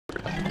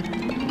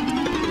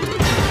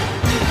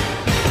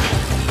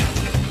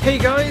Hey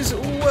guys,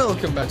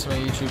 welcome back to my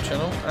YouTube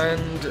channel,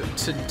 and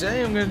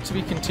today I'm going to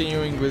be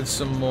continuing with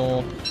some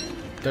more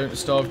Don't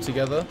Starve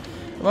Together.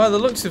 By the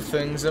looks of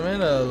things, I'm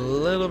in a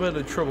little bit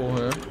of trouble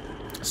here.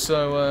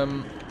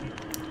 So,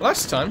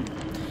 last time,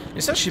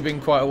 it's actually been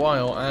quite a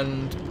while,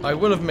 and I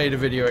will have made a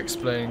video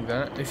explaining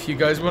that, if you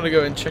guys want to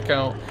go and check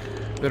out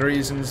the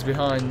reasons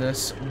behind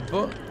this,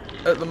 but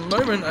at the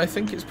moment I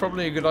think it's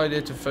probably a good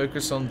idea to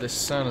focus on this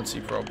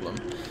sanity problem.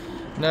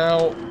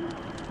 Now,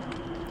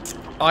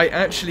 I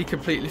actually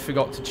completely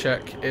forgot to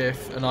check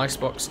if an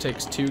icebox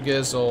takes 2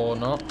 gears or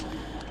not,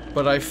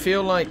 but I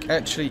feel like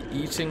actually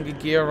eating a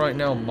gear right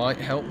now might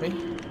help me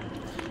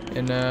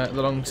in the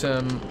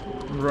long-term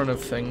run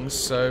of things.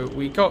 So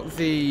we got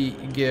the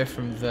gear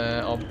from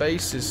there. Our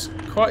base is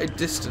quite a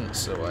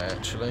distance away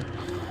actually,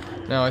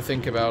 now I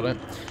think about it,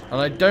 and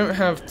I don't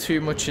have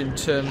too much in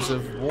terms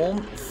of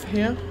warmth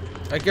here.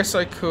 I guess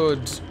I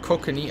could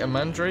cook and eat a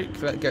mandrake,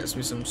 that gets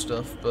me some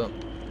stuff, but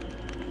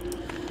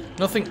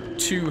nothing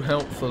too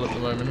helpful at the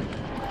moment.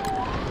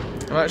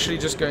 I'm actually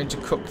just going to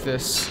cook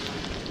this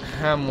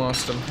ham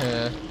whilst I'm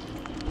here.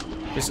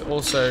 This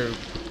also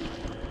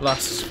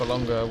lasts for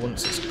longer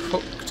once it's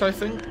cooked, I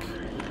think.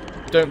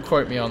 Don't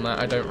quote me on that,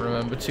 I don't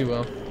remember too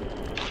well.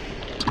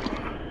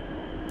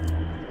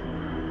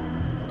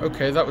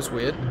 Okay, that was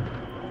weird.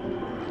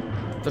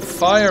 The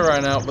fire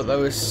ran out, but there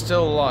was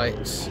still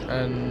light,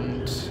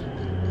 and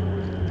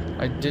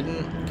I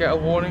didn't get a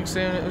warning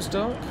saying it was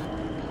dark.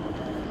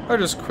 I'll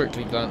just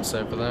quickly glance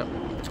over that,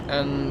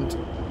 and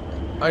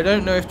I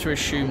don't know if to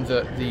assume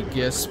that the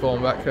gears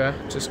spawn back there,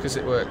 just because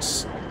it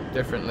works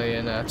differently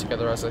in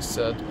Together, as I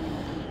said,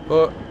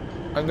 but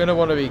I'm going to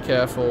want to be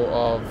careful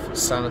of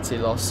sanity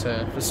loss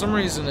here. For some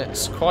reason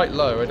it's quite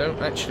low, I don't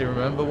actually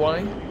remember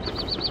why,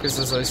 because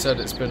as I said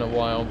it's been a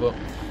while, but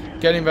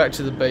getting back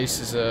to the base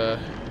is a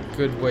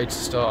good way to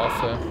start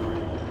off here.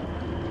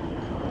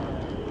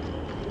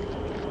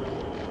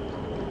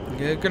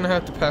 You're going to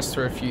have to pass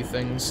through a few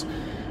things.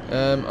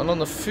 And on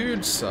the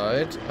food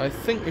side, I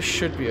think we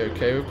should be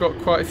okay. We've got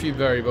quite a few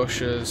berry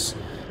bushes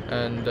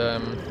and a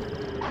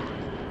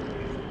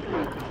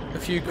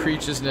few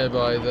creatures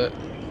nearby that,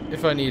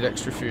 if I need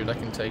extra food, I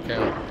can take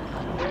out.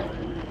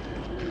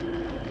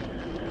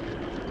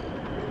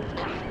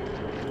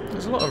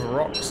 There's a lot of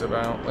rocks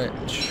about,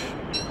 which,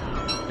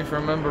 if I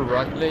remember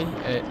rightly,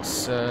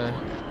 it's going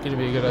to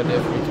be a good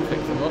idea for me to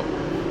pick them up.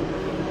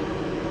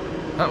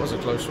 That was a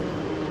close one.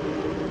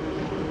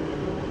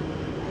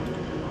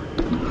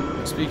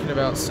 Speaking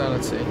about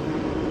sanity,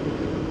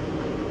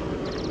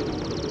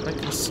 I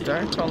can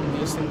stack on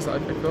these things that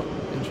I pick up.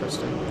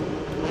 Interesting.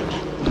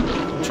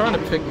 I'm trying to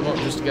pick them up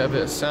just to get a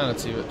bit of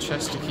sanity, but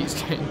Chester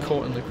keeps getting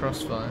caught in the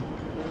crossfire.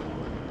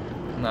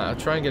 Nah, I'll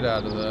try and get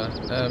out of there.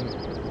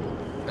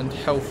 And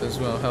health as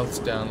well. Health's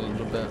down a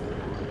little bit.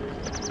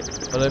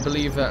 But I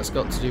believe that's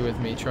got to do with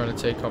me trying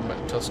to take on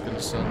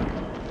McTuscan's son.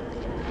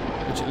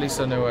 Which at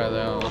least I know where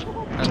they are.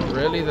 And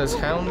really, there's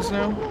hounds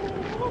now?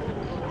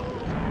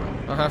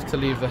 I'll have to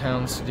leave the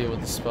hounds to deal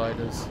with the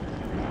spiders.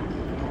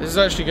 This is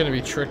actually going to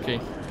be tricky.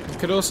 You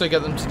could also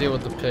get them to deal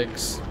with the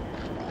pigs.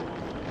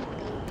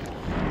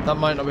 That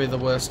might not be the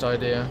worst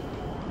idea.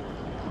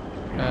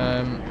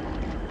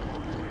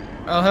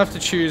 I'll have to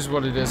choose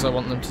what it is I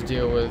want them to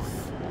deal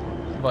with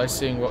by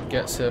seeing what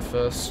gets here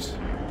first.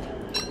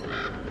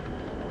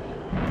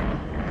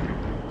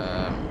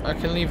 I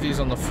can leave these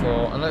on the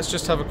floor, and let's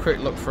just have a quick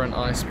look for an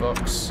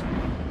icebox.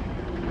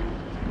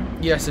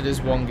 Yes, it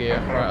is 1 gear.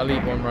 Right, I'll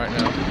eat one right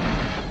now.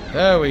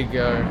 There we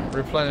go.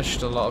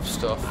 Replenished a lot of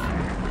stuff.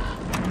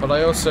 But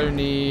I also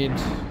need...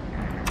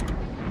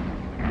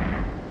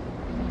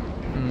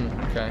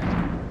 okay.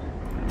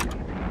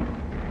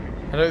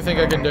 I don't think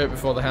I can do it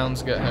before the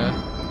hounds get here.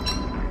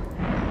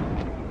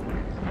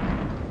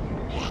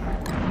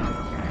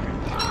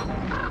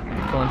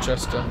 Come on,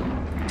 Chester.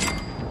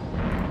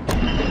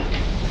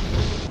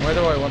 Where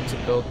do I want to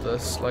build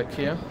this? Like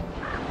here?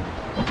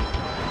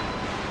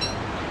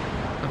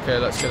 Okay,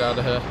 let's get out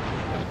of here.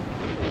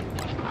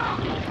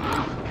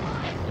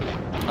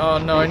 Oh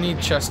no, I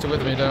need Chester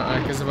with me, don't I?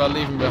 Because if I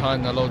leave him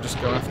behind, they'll all just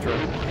go after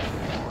him.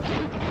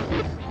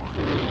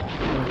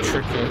 Oh,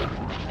 tricky.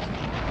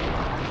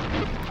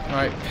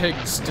 Alright,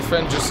 pigs,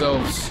 defend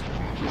yourselves.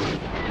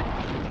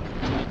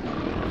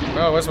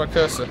 Oh, where's my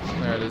cursor?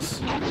 There it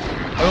is.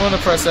 I don't want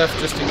to press F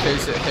just in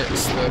case it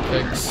hits the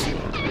pigs.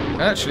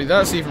 Actually,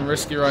 that's even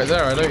risky right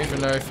there. I don't even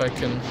know if I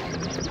can...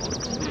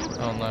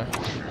 oh no.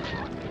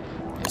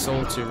 It's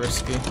all too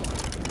risky.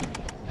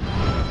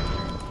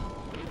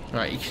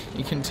 Right,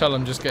 you can tell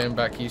I'm just getting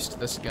back used to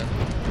this again.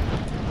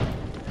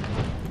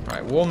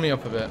 Right, warm me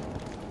up a bit.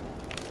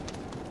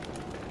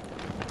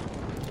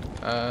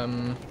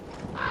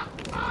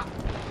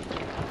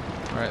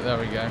 Right, there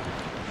we go.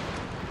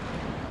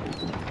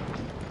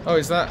 Oh,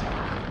 is that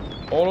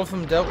all of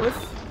them dealt with?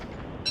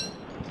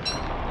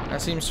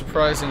 That seems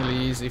surprisingly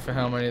easy for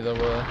how many there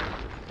were.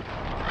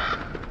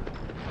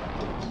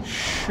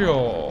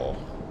 Sure.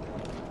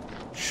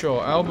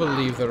 Sure, I'll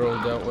believe they're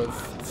all dealt with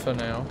for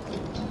now.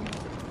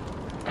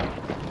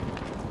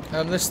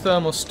 This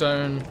thermal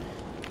stone,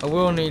 I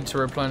will need to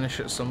replenish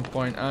at some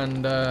point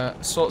and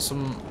sort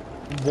some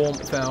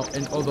warmth out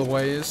in other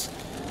ways.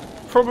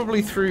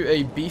 Probably through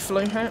a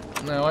beefalo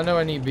hat. Now, I know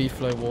I need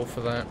beefalo wool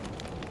for that.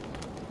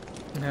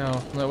 No,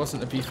 that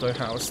wasn't the beefalo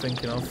hat I was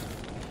thinking of.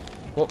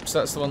 Whoops,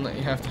 that's the one that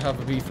you have to have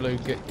a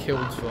beefalo get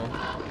killed for.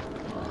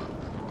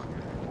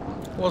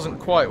 Wasn't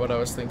quite what I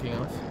was thinking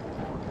of.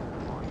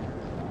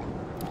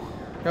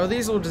 Now, are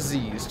these all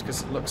diseased?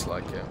 Because it looks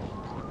like it.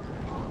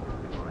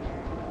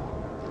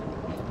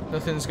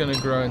 Nothing's going to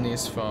grow in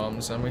these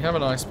farms, and we have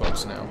an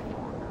icebox now.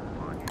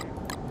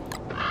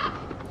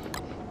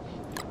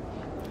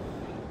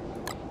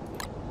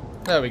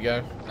 There we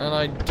go. And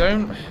I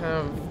don't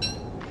have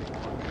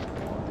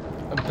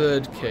a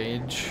bird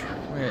cage,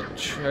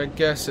 which I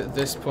guess at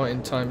this point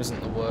in time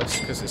isn't the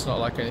worst, because it's not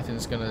like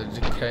anything's going to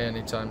decay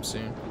anytime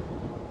soon.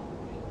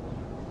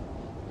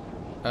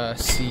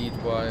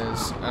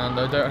 Seed-wise. And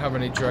I don't have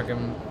any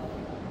dragon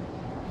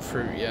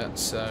fruit yet,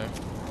 so...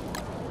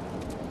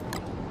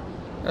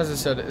 As I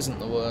said, it isn't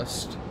the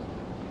worst.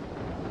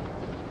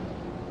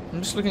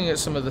 I'm just looking at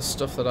some of the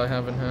stuff that I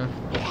have in here.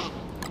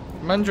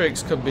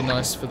 Mandrakes could be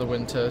nice for the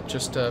winter,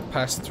 just to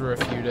pass through a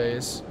few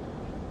days.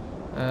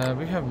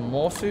 We have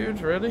more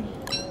food, really?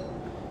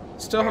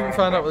 Still haven't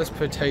found out what this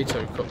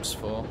potato cup's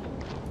for.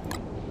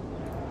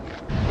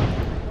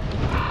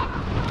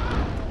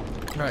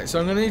 Right, so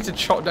I'm going to need to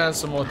chop down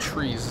some more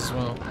trees as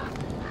well.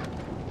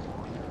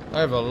 I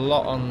have a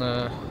lot on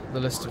the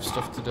list of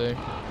stuff to do.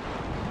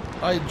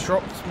 I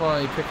dropped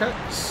my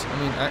pickaxe, I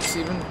mean axe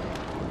even.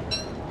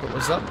 But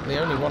was that the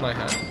only one I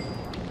had?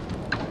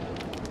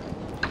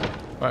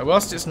 Right,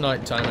 whilst it's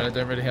night time and I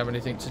don't really have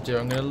anything to do,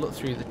 I'm going to look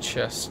through the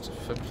chest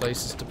for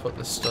places to put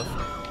this stuff.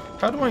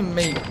 How do I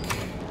make...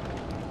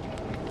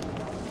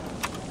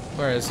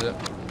 Where is it?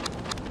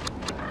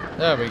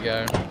 There we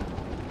go.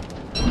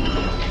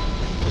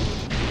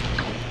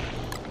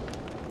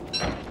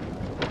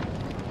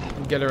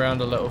 Get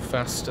around a little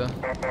faster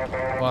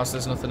whilst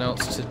there's nothing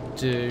else to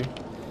do.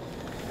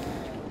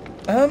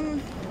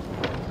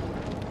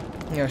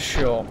 Yeah,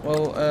 sure.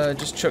 Well,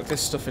 just chuck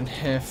this stuff in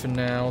here for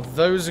now.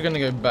 Those are going to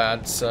go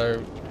bad,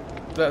 so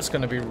that's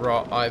going to be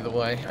rot either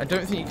way. I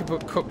don't think you can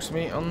put cooked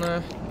meat on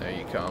there. No,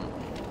 you can't.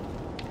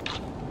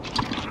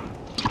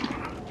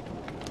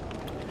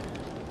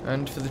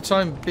 And for the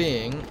time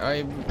being,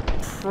 I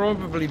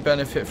probably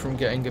benefit from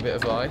getting a bit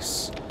of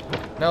ice.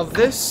 Now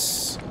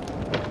this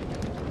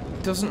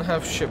doesn't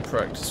have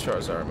shipwrecked as far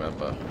as I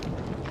remember.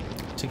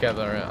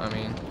 Together, I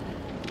mean.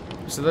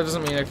 So that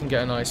doesn't mean I can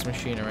get an ice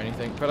machine or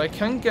anything, but I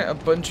can get a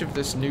bunch of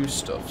this new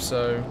stuff,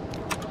 so...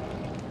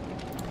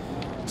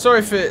 Sorry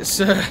if it's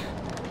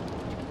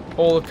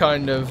all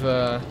kind of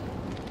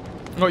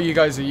what you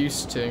guys are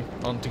used to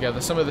on Together.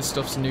 Some of this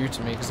stuff's new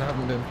to me because I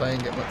haven't been playing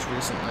it much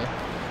recently.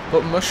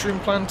 But mushroom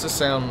planter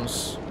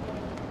sounds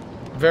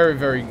very,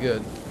 very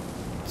good.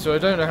 So I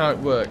don't know how it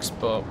works,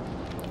 but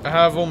I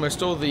have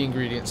almost all the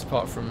ingredients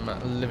apart from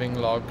living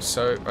logs,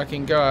 so I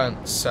can go out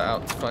and set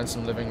out to find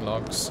some living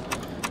logs.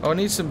 Oh, I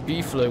need some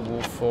beefalo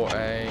wool for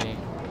a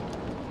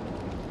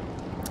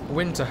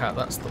winter hat,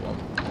 that's the one.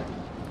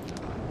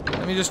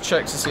 Let me just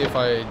check to see if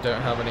I don't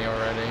have any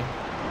already.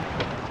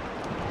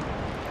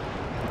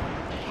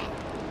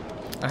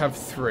 I have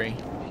 3.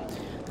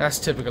 That's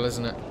typical,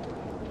 isn't it?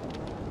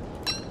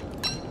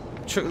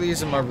 Chuck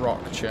these in my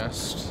rock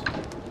chest,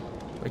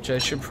 which I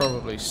should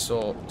probably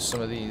sort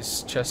some of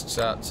these chests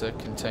out to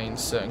contain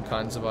certain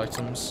kinds of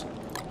items.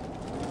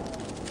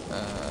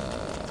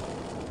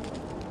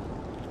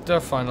 They're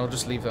fine, I'll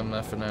just leave them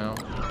there for now.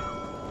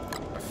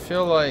 I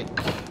feel like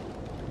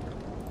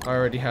I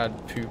already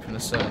had poop in a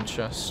certain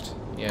chest.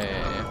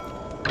 Yeah.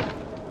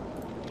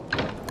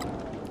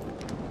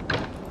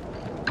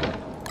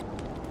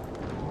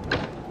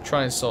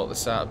 Try and sort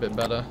this out a bit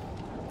better.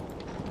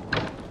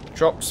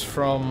 Drops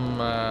from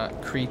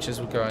creatures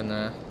will go in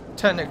there.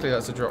 Technically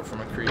that's a drop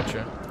from a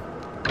creature.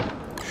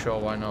 Sure,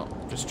 why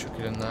not? Just chuck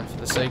it in there for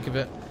the sake of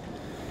it.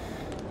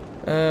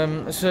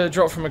 It's a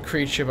drop from a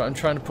creature, but I'm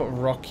trying to put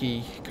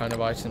rocky kind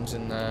of items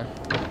in there.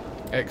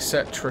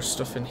 Etc.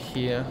 stuff in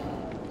here.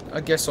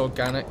 I guess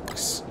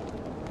organics.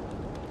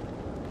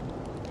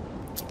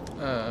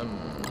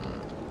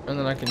 And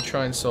then I can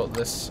try and sort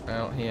this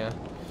out here.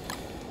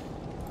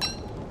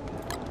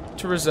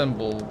 To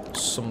resemble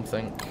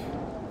something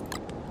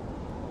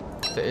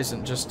that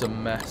isn't just a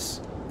mess.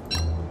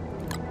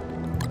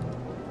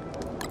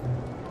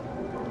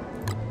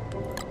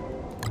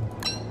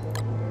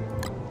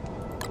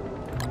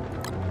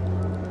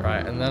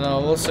 Right, and then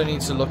I'll also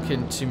need to look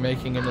into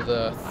making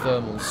another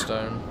thermal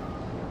stone.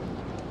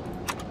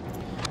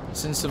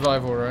 It's in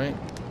survival, right?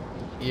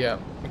 Yeah.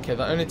 Okay,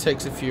 that only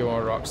takes a few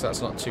more rocks, that's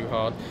not too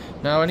hard.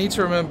 Now I need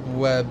to remember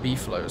where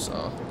beefaloes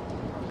are.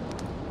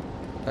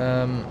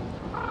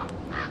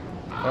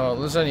 Well,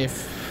 there's only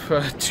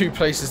 2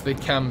 places they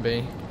can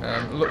be.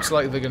 Looks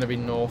like they're going to be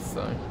north,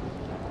 though.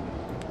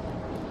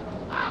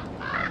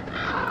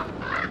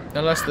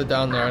 Unless they're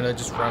down there and I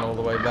just ran all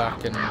the way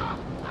back and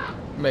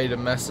made a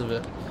mess of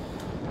it.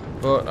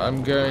 But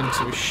I'm going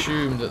to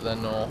assume that they're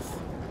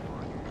north.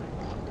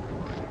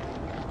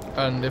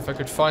 And if I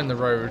could find the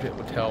road, it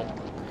would help.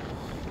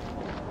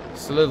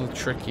 It's a little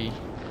tricky.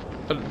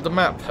 But the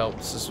map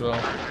helps as well.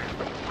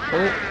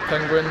 Oh,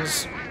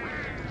 penguins.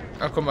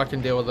 I'll come back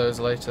and deal with those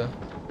later.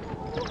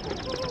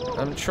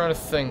 I'm trying to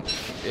think,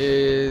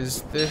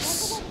 is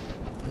this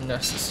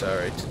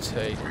necessary to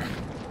take?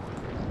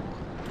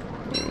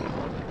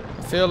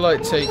 I feel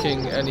like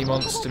taking any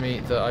monster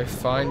meat that I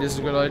find is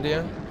a good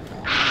idea.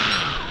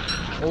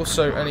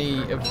 Also,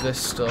 any of this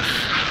stuff.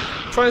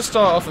 Try and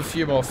start off a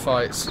few more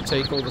fights to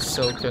take all the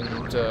silk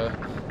and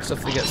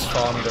stuff that gets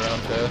farmed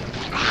around here.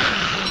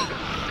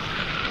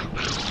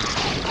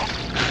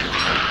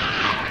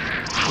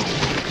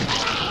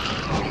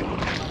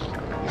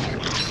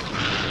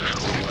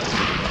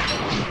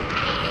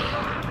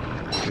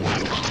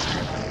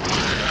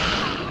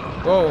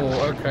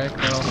 Whoa, okay,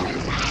 well.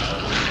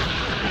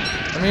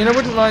 I mean, I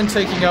wouldn't mind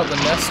taking out the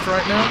nest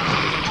right now.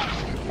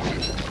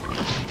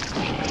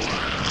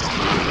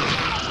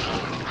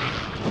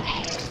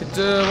 Could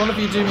one of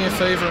you do me a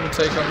favor and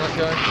take on that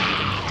guy?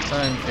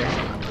 Thank you.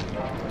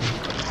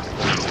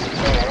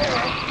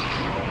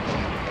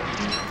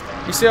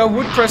 You see, I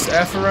would press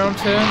F around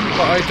here,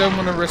 but I don't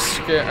want to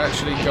risk it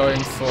actually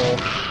going for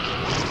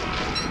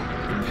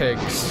the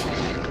pigs.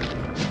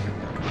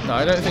 No,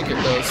 I don't think it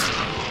does.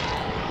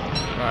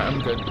 Alright,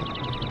 I'm good.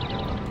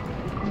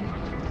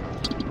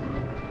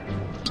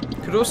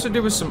 Could also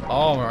do with some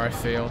armor, I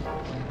feel.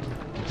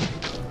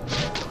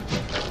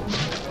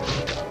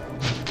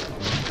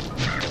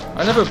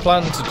 I never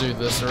planned to do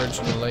this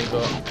originally,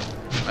 but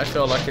I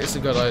feel like it's a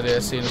good idea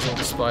seeing as all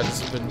the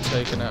spiders have been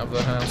taken out of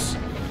the house.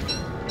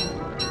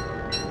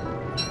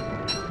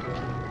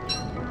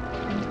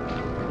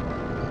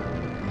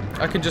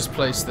 I can just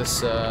place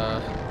this,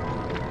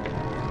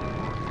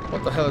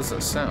 what the hell is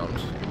that sound?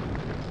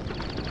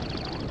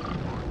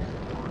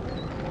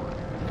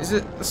 Is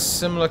it a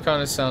similar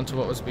kind of sound to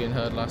what was being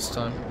heard last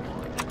time?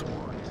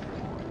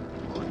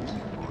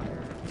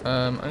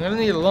 I'm gonna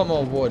need a lot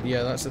more wood.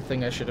 Yeah, that's the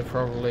thing I should have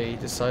probably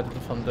decided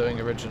upon doing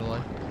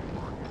originally.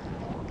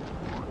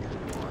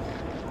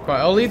 Right,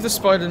 I'll leave the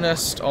spider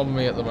nest on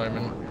me at the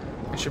moment.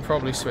 I should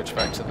probably switch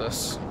back to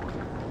this.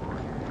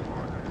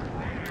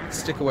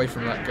 Stick away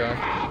from that guy.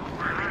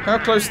 How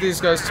close are these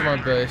guys to my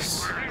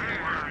base?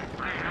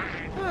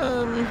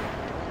 A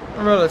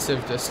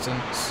relative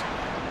distance.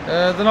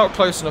 They're not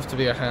close enough to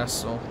be a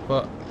hassle,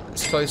 but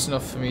it's close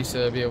enough for me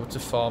to be able to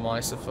farm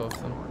ice off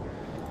of them.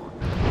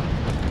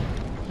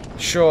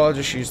 Sure, I'll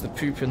just use the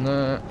poop in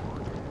there.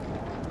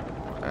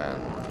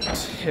 And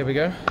here we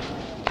go.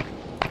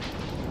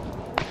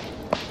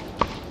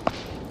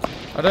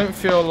 I don't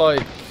feel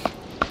like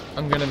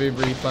I'm going to be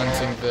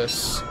replanting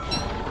this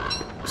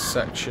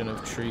section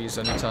of trees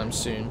anytime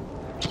soon.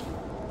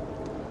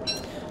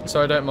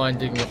 So I don't mind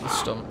digging up the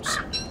stumps.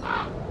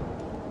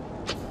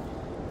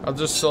 I'll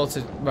just sort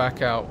it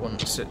back out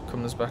once it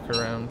comes back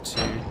around to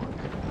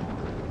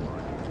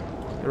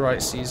the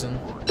right season.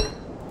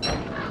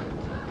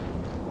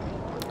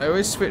 I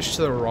always switch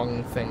to the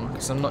wrong thing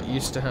because I'm not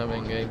used to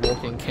having a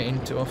walking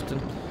cane too often.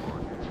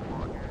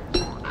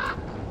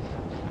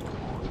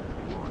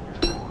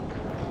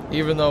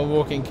 Even though a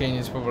walking cane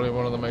is probably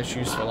one of the most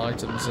useful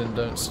items in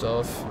Don't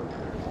Starve.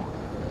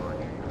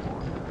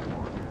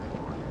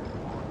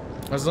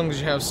 As long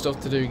as you have stuff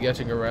to do,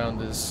 getting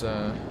around is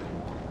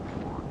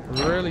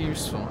really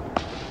useful.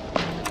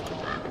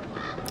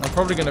 I'm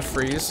probably going to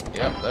freeze.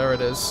 Yep, there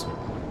it is.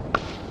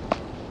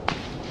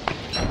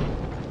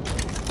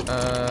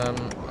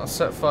 I'll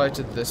set fire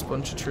to this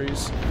bunch of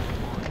trees,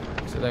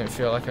 because I don't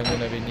feel like I'm going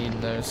to be needing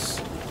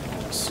those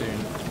soon.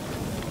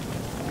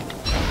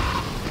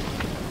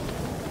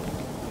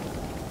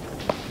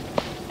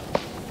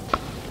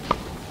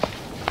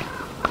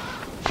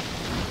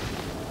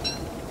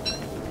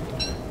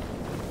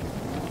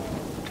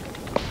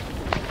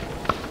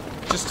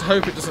 Just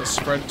hope it doesn't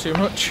spread too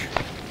much.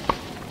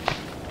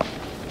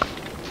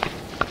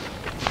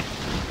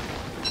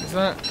 Is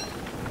that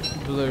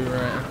blue?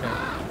 Right, okay.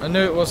 I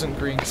knew it wasn't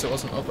green because it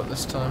wasn't up at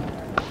this time.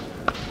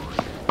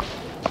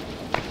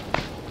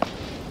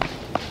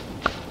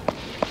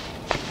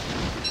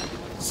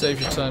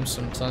 Saves you time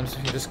sometimes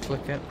if you just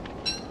click it.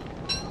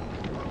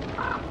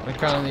 I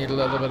kind of need a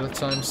little bit of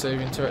time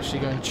saving to actually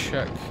go and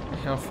check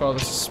how far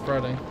this is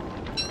spreading.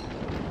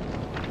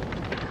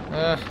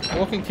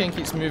 Walking cane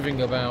keeps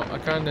moving about. I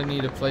kind of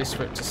need a place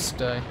for it to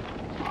stay.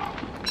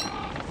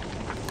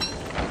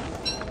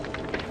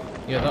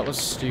 Yeah, that was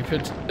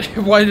stupid.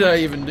 Why did I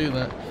even do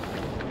that?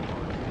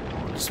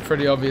 It's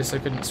pretty obvious I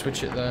couldn't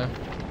switch it there.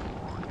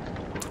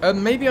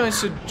 Maybe I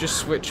should just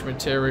switch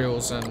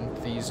materials and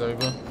these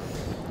over.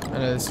 I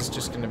know this is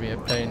just going to be a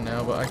pain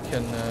now, but I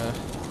can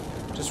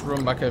just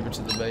run back over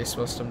to the base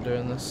whilst I'm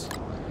doing this.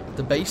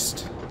 The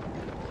base?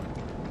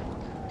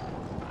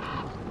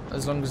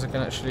 As long as I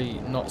can actually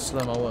not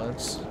slur my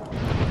words.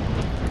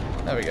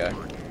 There we go.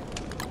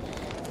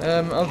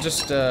 I'll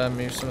just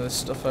move some of this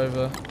stuff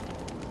over.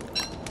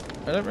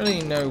 I don't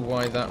really know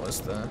why that was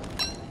there.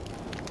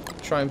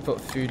 Try and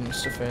put food and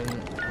stuff in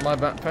my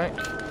backpack.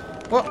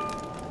 What?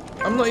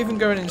 I'm not even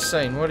going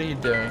insane. What are you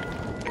doing?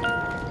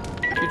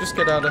 you just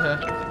get out of here?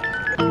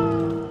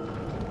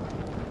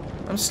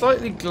 I'm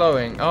slightly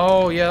glowing.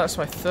 Oh, yeah, that's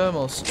my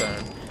thermal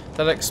stone.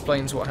 That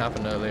explains what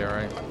happened earlier,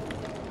 right?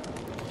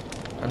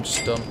 I'm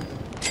just dumb.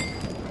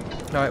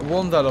 Alright,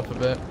 warm that up a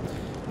bit.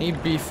 Need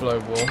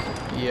beefalo wool.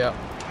 Yep.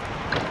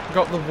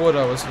 Got the wood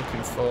I was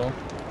looking for.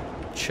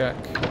 Check.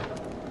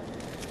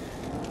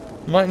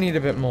 Might need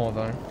a bit more,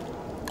 though.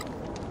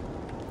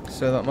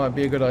 So that might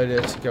be a good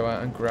idea to go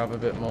out and grab a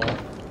bit more.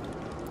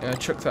 Yeah,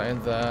 chuck that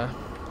in there.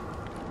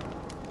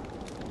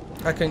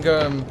 I can go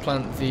and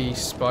plant the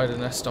spider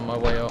nest on my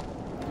way up.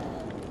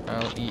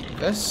 I'll eat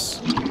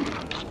this.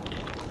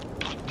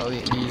 I'll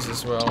eat these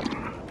as well.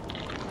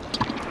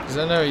 Because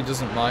I know he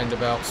doesn't mind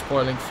about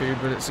spoiling food,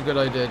 but it's a good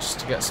idea just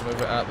to get some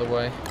of it out of the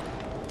way.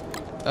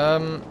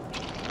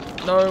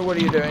 No, what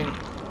are you doing?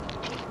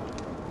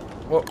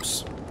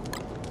 Whoops.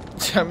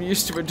 I'm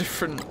used to a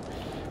different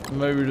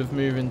mode of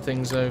moving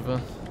things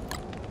over.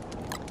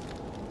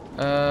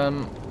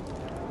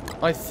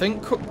 I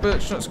think cooked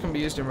birch nuts can be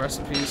used in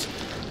recipes.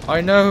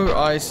 I know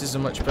ice is a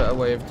much better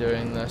way of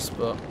doing this,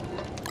 but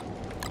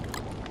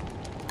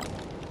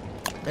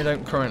I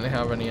don't currently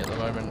have any at the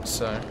moment,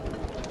 so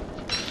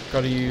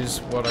gotta use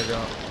what I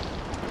got.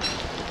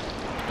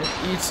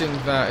 And eating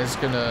that is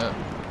gonna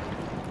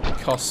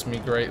cost me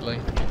greatly.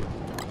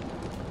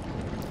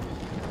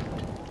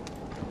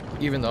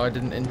 Even though I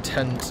didn't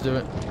intend to do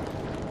it.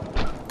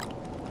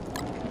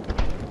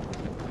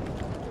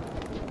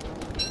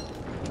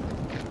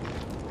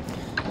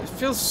 It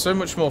feels so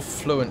much more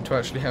fluent to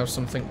actually have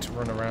something to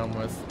run around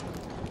with.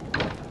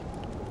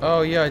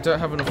 Oh yeah, I don't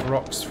have enough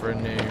rocks for a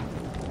new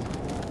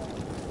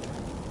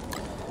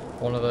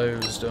one of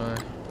those, do I?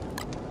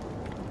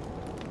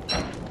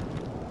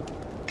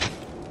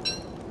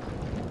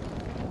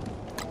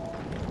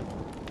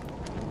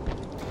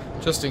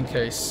 Just in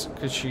case,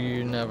 because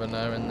you never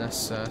know in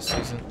this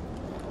season.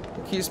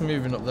 It keeps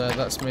moving up there,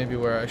 that's maybe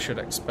where I should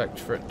expect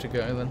for it to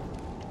go then.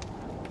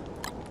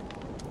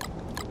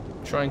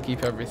 Try and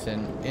keep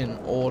everything in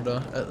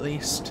order at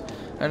least.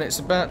 And it's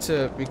about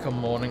to become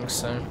morning,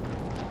 so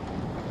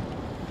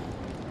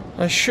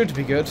I should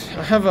be good.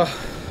 I have a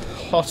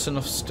hot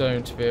enough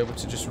stone to be able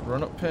to just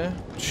run up here.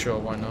 Sure,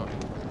 why not?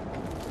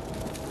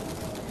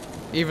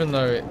 Even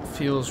though it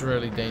feels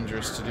really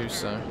dangerous to do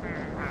so.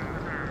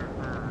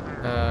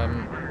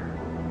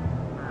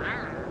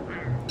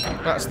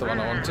 That's the one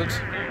I wanted.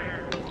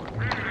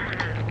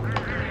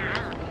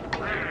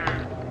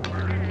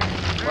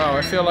 Wow,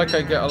 I feel like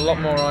I get a lot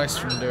more ice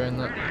from doing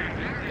that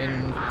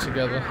in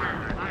together.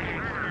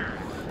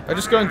 I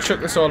just go and chuck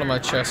this all in my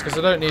chest because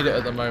I don't need it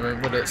at the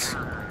moment, but it's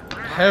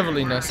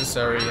heavily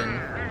necessary in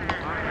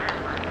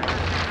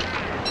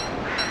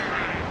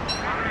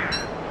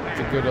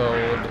the good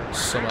old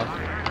summer.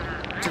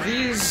 Do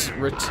these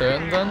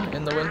return then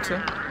in the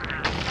winter?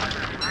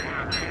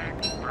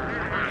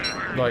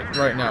 Like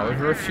right now,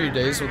 over a few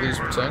days will these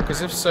return?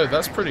 Because if so,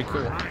 that's pretty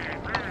cool.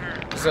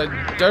 Because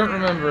I don't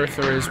remember if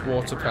there is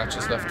water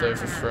patches left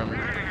over from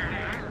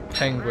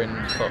penguin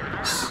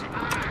huts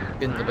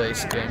in the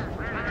base game.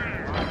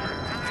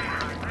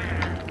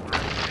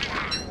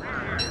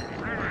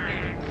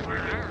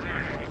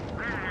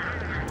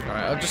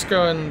 Alright, I'll just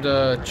go and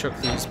chuck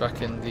these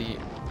back in the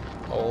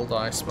old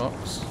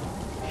icebox.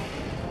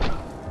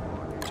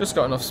 Just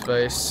got enough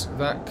space.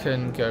 That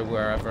can go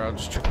wherever. I'll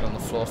just chuck it on the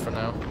floor for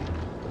now.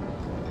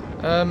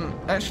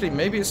 Actually,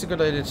 maybe it's a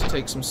good idea to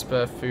take some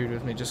spare food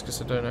with me, just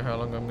because I don't know how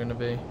long I'm going to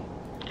be.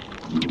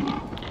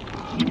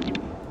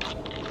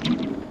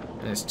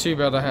 And it's too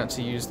bad I had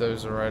to use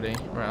those already.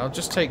 Right, I'll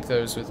just take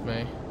those with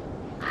me.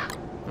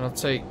 And I'll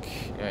take...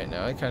 Wait,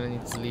 no, I kind of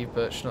need to leave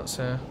birch nuts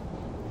here.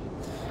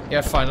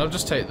 Yeah, fine, I'll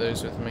just take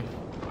those with me.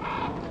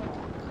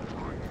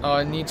 Oh,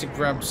 I need to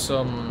grab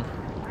some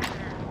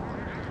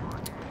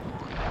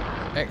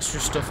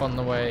extra stuff on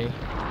the way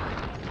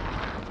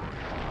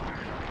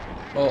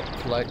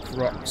up, like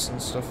rocks and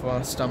stuff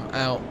whilst I'm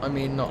out. I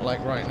mean, not like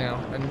right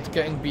now. And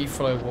getting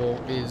beefalo wool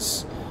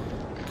is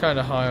kind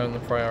of high on the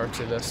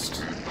priority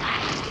list.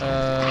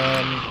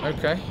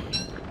 Okay.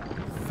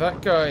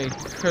 That guy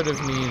could have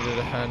needed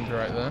a hand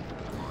right there.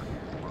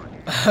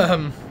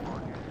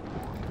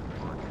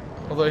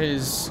 Although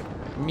his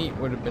meat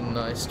would have been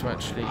nice to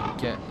actually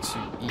get to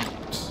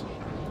eat.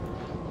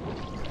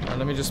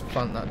 Let me just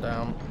plant that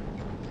down.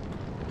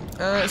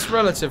 It's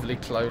relatively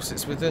close.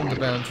 It's within the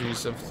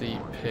boundaries of the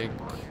pig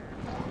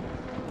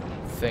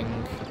thing.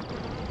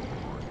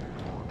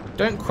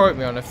 Don't quote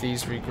me on if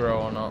these regrow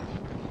or not,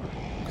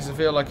 because I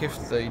feel like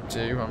if they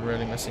do, I'm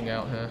really missing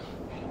out here.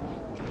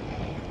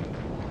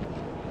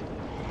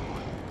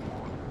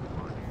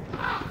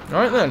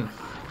 Alright then.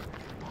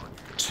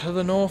 To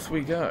the north we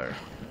go.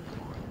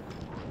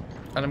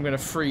 And I'm going to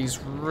freeze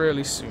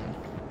really soon.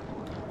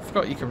 I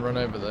forgot you can run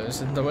over those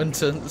in the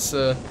winter. It's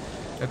a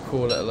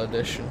cool little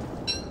addition.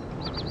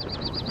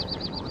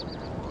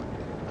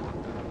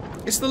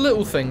 It's the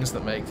little things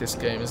that make this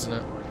game, isn't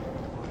it?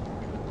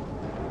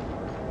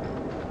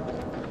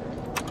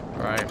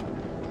 Right.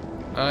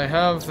 I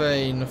have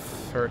enough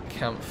for a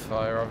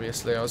campfire,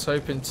 obviously. I was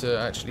hoping to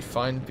actually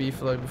find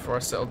beefalo before I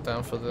settled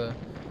down for the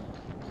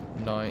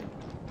night.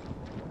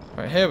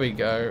 Right, here we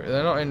go.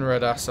 They're not in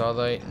Red Ass, are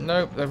they?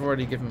 Nope, they've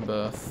already given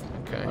birth.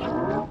 Okay.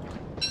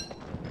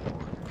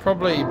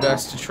 Probably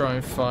best to try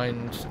and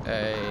find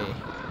a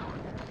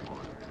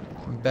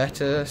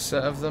better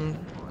set of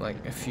them,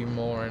 like a few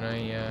more in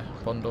a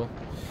bundle.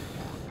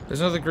 There's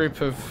another group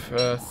of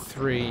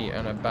 3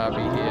 and a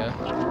babby here.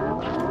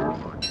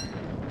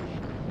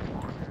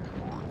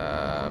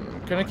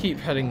 Gonna keep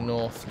heading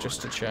north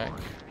just to check.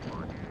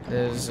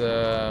 There's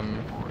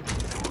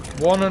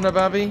 1 and a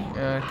babby.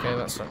 Okay,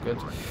 that's not good.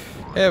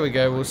 Here we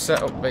go. We'll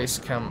set up base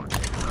camp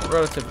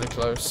relatively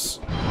close.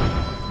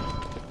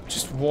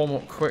 Just warm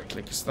up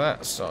quickly because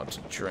that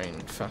started to drain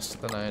faster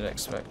than I had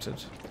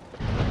expected.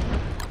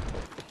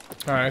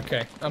 Alright,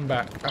 okay, I'm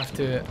back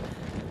after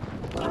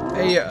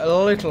a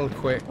little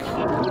quick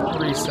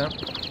reset,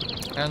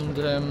 and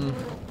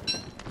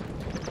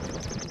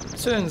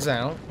turns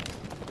out,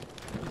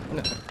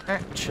 no,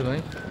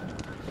 actually,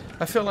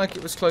 I feel like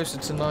it was closer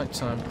to night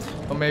time,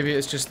 or maybe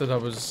it's just that I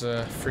was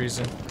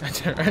freezing. I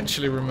don't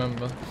actually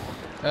remember.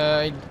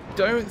 I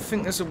don't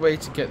think there's a way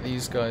to get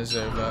these guys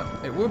over.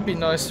 It would be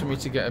nice for me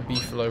to get a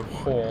beefalo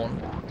horn,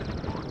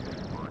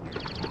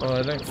 but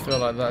I don't feel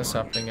like that's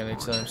happening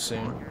anytime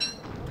soon.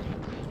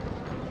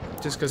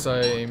 Just because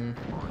I'm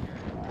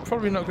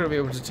probably not going to be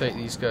able to take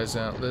these guys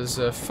out. There's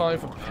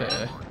 5 up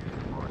here.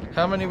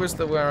 How many was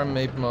there where I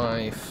made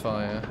my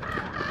fire?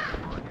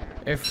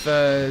 If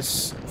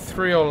there's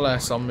 3 or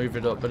less, I'll move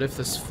it up. But if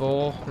there's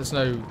 4, there's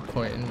no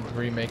point in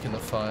remaking the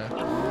fire.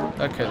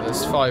 Okay,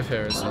 there's 5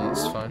 here as well.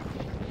 That's fine.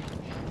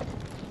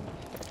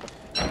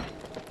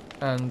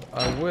 And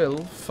I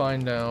will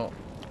find out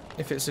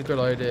if it's a good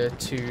idea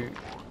to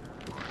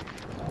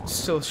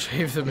still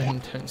shave them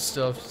in, don't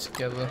starve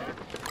together.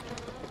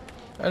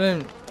 I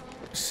don't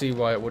see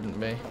why it wouldn't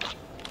be.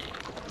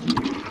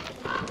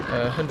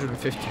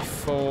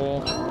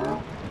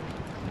 154.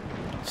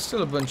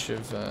 Still a bunch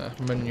of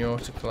manure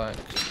to collect.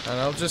 And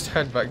I'll just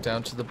head back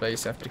down to the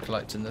base after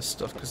collecting this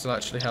stuff because I'll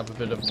actually have a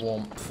bit of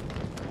warmth.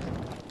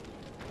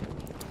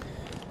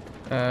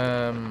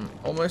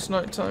 Almost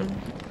night time.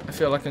 I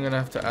feel like I'm going to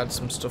have to add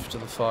some stuff to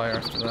the fire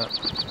after that.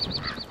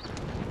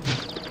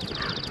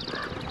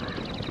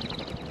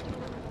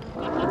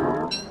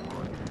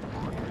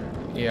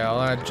 Yeah,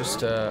 I'll add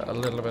just a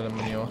little bit of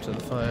manure to the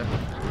fire.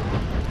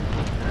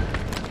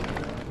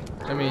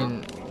 I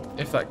mean,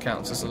 if that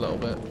counts as a little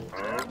bit.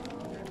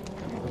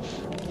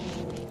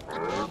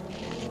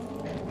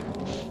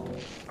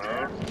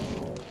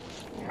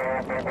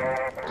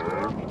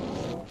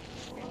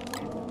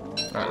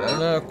 Right,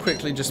 then I'll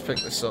quickly just pick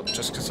this up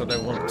just because I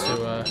don't want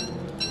to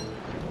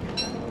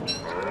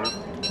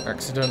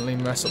accidentally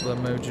mess up the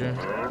mojo.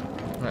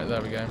 Right,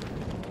 there we go.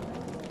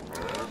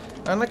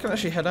 And I can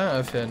actually head out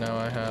of here now.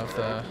 I have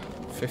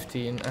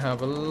 15. I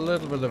have a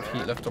little bit of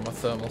heat left on my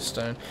thermal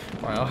stone.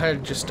 Right, I'll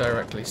head just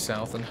directly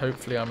south and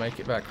hopefully I'll make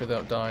it back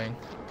without dying.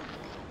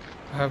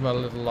 I have my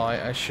little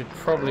light. I should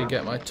probably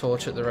get my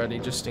torch at the ready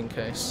just in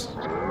case.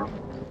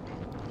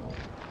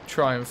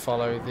 Try and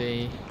follow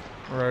the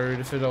road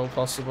if at all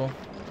possible.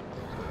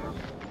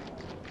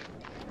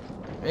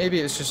 Maybe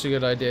it's just a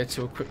good idea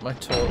to equip my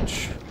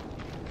torch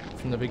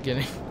from the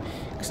beginning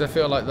because I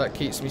feel like that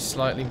keeps me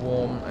slightly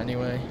warm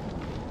anyway.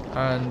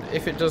 And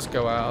if it does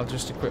go out, I'll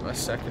just equip my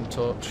second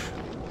torch.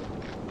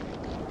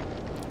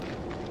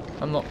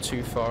 I'm not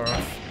too far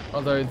off,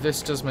 although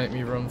this does make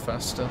me run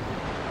faster.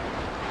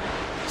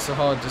 It's a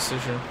hard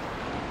decision.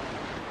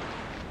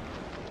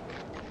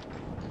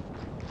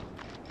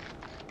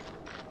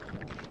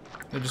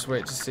 I'll just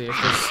wait to see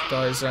if this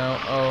dies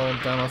out. Oh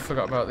damn, I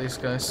forgot about these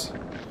guys.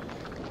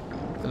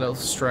 The little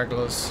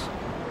stragglers.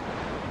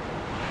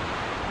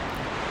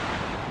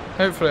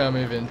 Hopefully I'm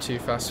moving too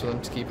fast for them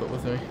to keep up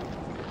with me.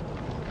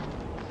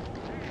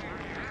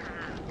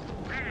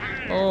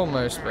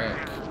 Almost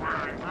back.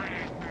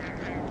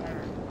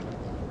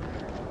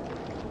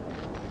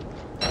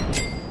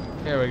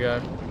 Here we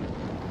go.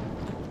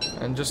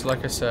 And just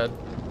like I said,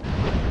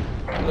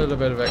 a little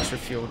bit of extra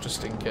fuel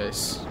just in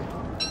case.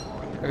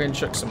 I can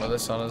chuck some of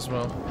this on as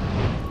well.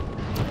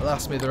 It'll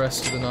last me the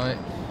rest of the night.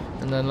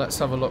 And then let's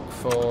have a look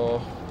for...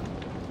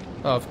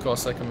 Oh, of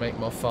course I can make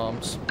more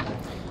farms.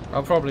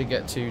 I'll probably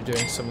get to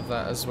doing some of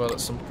that as well at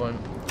some point.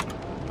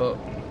 But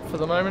for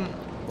the moment,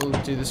 we'll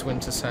do this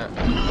winter's hat.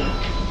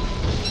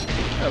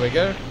 There we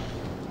go.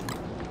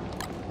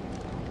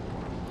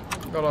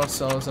 Got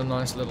ourselves a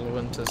nice little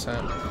winter's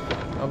hat.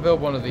 I'll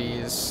build one of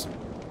these.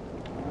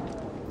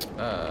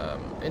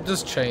 It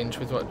does change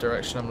with what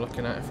direction I'm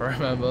looking at, if I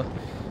remember.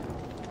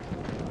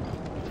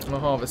 I'll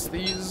harvest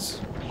these.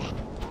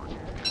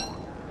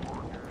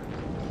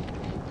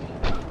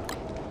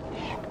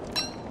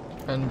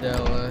 And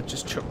I'll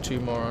just chuck 2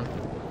 more on.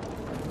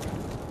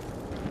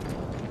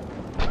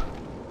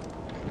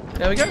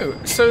 There we go.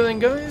 So then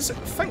guys,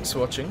 thanks for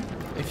watching.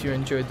 If you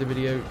enjoyed the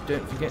video,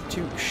 don't forget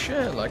to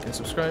share, like and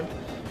subscribe.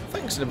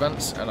 Thanks in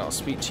advance, and I'll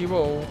speak to you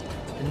all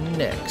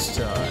next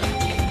time.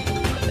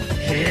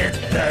 Hit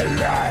the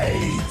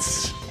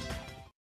lights!